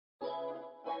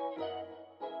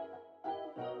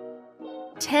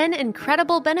10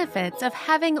 incredible benefits of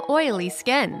having oily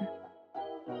skin.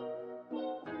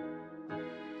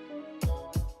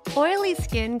 Oily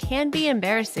skin can be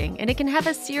embarrassing and it can have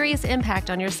a serious impact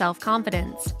on your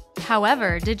self-confidence.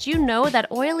 However, did you know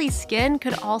that oily skin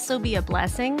could also be a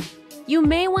blessing? You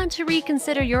may want to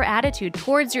reconsider your attitude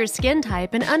towards your skin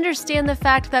type and understand the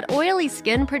fact that oily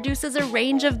skin produces a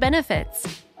range of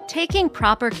benefits. Taking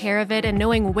proper care of it and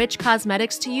knowing which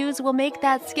cosmetics to use will make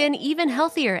that skin even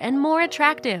healthier and more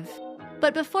attractive.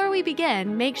 But before we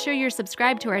begin, make sure you're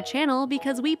subscribed to our channel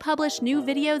because we publish new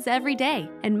videos every day.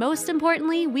 And most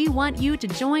importantly, we want you to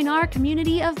join our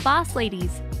community of boss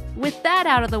ladies. With that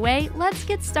out of the way, let's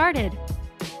get started.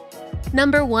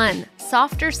 Number 1.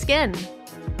 Softer skin.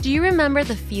 Do you remember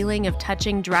the feeling of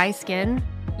touching dry skin?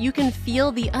 You can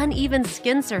feel the uneven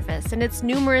skin surface and its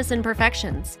numerous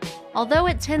imperfections. Although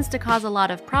it tends to cause a lot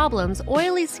of problems,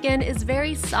 oily skin is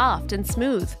very soft and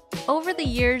smooth. Over the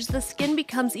years, the skin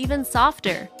becomes even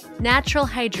softer. Natural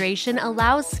hydration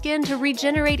allows skin to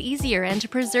regenerate easier and to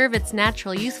preserve its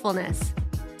natural youthfulness.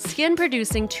 Skin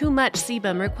producing too much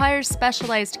sebum requires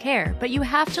specialized care, but you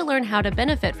have to learn how to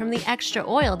benefit from the extra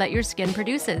oil that your skin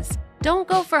produces. Don't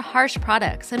go for harsh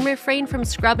products and refrain from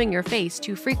scrubbing your face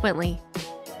too frequently.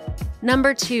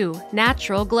 Number 2.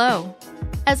 Natural glow.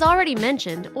 As already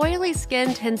mentioned, oily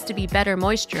skin tends to be better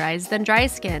moisturized than dry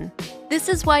skin. This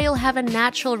is why you'll have a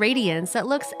natural radiance that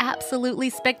looks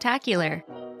absolutely spectacular.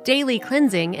 Daily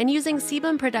cleansing and using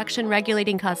sebum production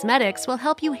regulating cosmetics will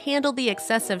help you handle the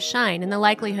excessive shine and the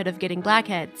likelihood of getting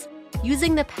blackheads.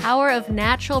 Using the power of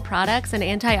natural products and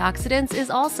antioxidants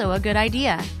is also a good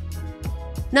idea.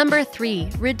 Number 3.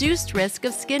 Reduced risk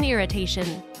of skin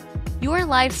irritation. Your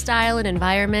lifestyle and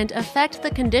environment affect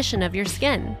the condition of your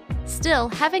skin. Still,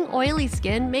 having oily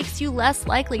skin makes you less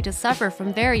likely to suffer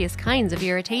from various kinds of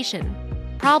irritation.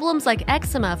 Problems like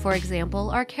eczema, for example,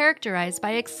 are characterized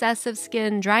by excessive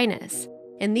skin dryness.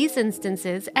 In these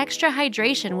instances, extra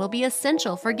hydration will be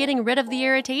essential for getting rid of the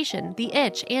irritation, the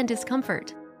itch, and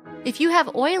discomfort. If you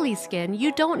have oily skin,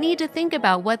 you don't need to think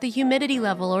about what the humidity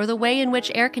level or the way in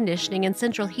which air conditioning and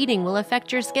central heating will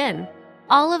affect your skin.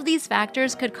 All of these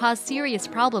factors could cause serious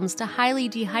problems to highly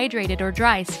dehydrated or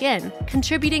dry skin,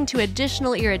 contributing to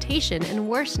additional irritation and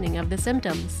worsening of the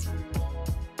symptoms.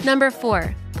 Number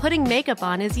 4. Putting makeup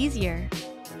on is easier.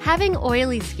 Having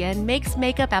oily skin makes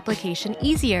makeup application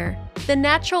easier. The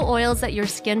natural oils that your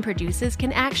skin produces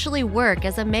can actually work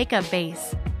as a makeup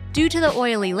base. Due to the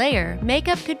oily layer,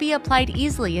 makeup could be applied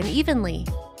easily and evenly.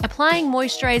 Applying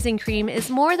moisturizing cream is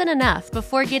more than enough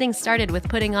before getting started with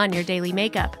putting on your daily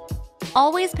makeup.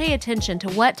 Always pay attention to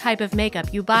what type of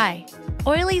makeup you buy.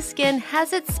 Oily skin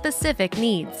has its specific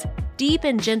needs. Deep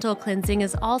and gentle cleansing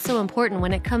is also important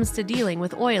when it comes to dealing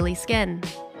with oily skin.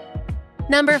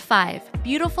 Number 5.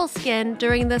 Beautiful skin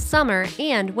during the summer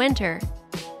and winter.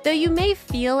 Though you may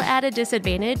feel at a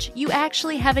disadvantage, you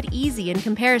actually have it easy in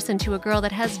comparison to a girl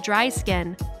that has dry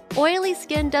skin. Oily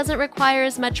skin doesn't require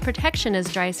as much protection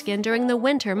as dry skin during the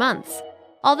winter months.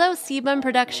 Although sebum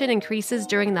production increases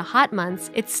during the hot months,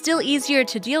 it's still easier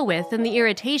to deal with than the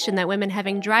irritation that women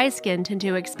having dry skin tend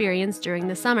to experience during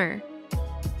the summer.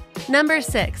 Number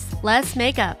 6. Less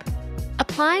makeup.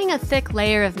 Applying a thick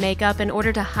layer of makeup in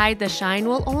order to hide the shine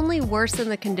will only worsen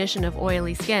the condition of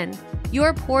oily skin.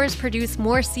 Your pores produce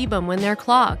more sebum when they're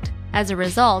clogged. As a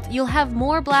result, you'll have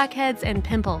more blackheads and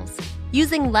pimples.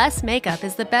 Using less makeup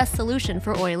is the best solution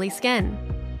for oily skin.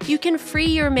 You can free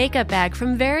your makeup bag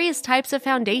from various types of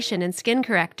foundation and skin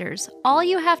correctors. All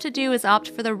you have to do is opt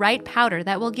for the right powder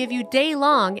that will give you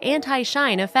day-long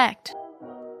anti-shine effect.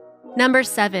 Number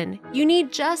 7. You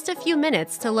need just a few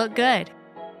minutes to look good.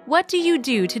 What do you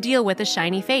do to deal with a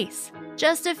shiny face?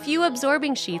 Just a few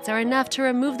absorbing sheets are enough to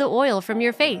remove the oil from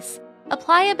your face.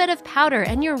 Apply a bit of powder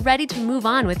and you're ready to move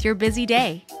on with your busy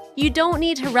day. You don't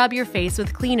need to rub your face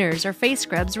with cleaners or face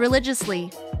scrubs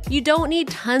religiously. You don't need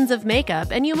tons of makeup,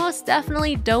 and you most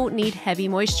definitely don't need heavy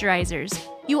moisturizers.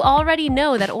 You already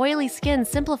know that oily skin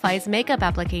simplifies makeup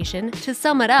application. To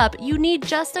sum it up, you need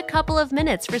just a couple of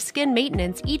minutes for skin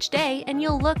maintenance each day and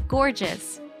you'll look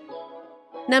gorgeous.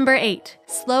 Number 8.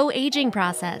 Slow aging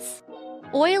process.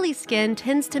 Oily skin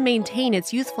tends to maintain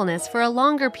its youthfulness for a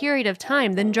longer period of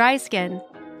time than dry skin.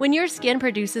 When your skin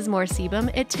produces more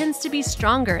sebum, it tends to be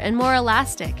stronger and more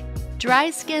elastic.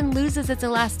 Dry skin loses its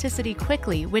elasticity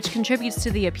quickly, which contributes to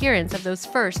the appearance of those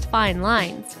first fine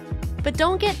lines. But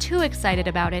don't get too excited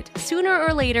about it. Sooner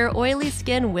or later, oily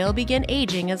skin will begin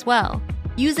aging as well.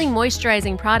 Using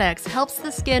moisturizing products helps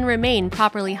the skin remain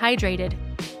properly hydrated.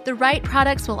 The right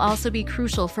products will also be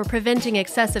crucial for preventing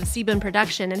excessive sebum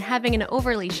production and having an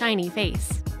overly shiny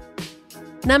face.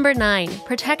 Number 9.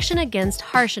 Protection against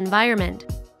harsh environment.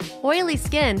 Oily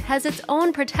skin has its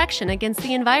own protection against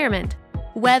the environment.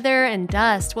 Weather and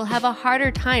dust will have a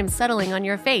harder time settling on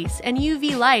your face, and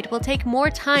UV light will take more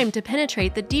time to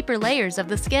penetrate the deeper layers of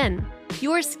the skin.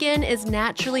 Your skin is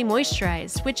naturally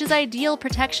moisturized, which is ideal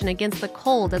protection against the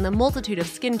cold and the multitude of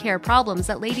skincare problems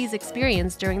that ladies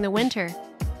experience during the winter.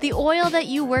 The oil that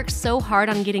you work so hard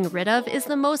on getting rid of is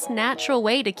the most natural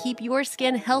way to keep your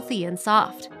skin healthy and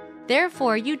soft.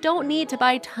 Therefore, you don't need to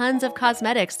buy tons of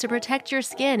cosmetics to protect your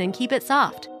skin and keep it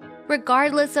soft.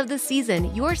 Regardless of the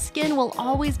season, your skin will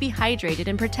always be hydrated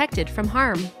and protected from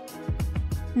harm.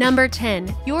 Number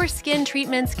 10. Your skin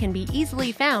treatments can be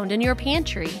easily found in your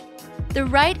pantry. The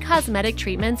right cosmetic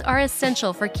treatments are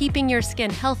essential for keeping your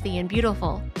skin healthy and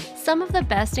beautiful. Some of the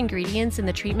best ingredients in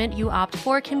the treatment you opt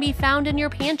for can be found in your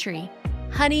pantry.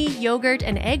 Honey, yogurt,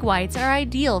 and egg whites are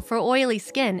ideal for oily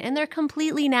skin, and they're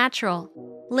completely natural.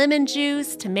 Lemon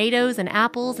juice, tomatoes, and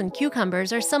apples and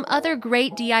cucumbers are some other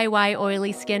great DIY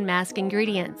oily skin mask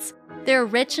ingredients. They're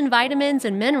rich in vitamins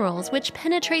and minerals which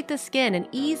penetrate the skin and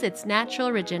ease its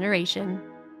natural regeneration.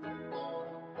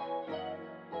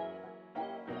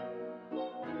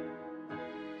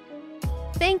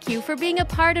 Thank you for being a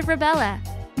part of Rebela.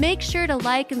 Make sure to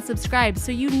like and subscribe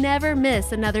so you never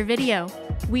miss another video.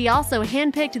 We also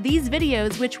handpicked these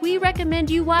videos which we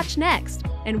recommend you watch next,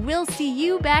 and we'll see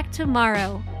you back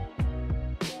tomorrow.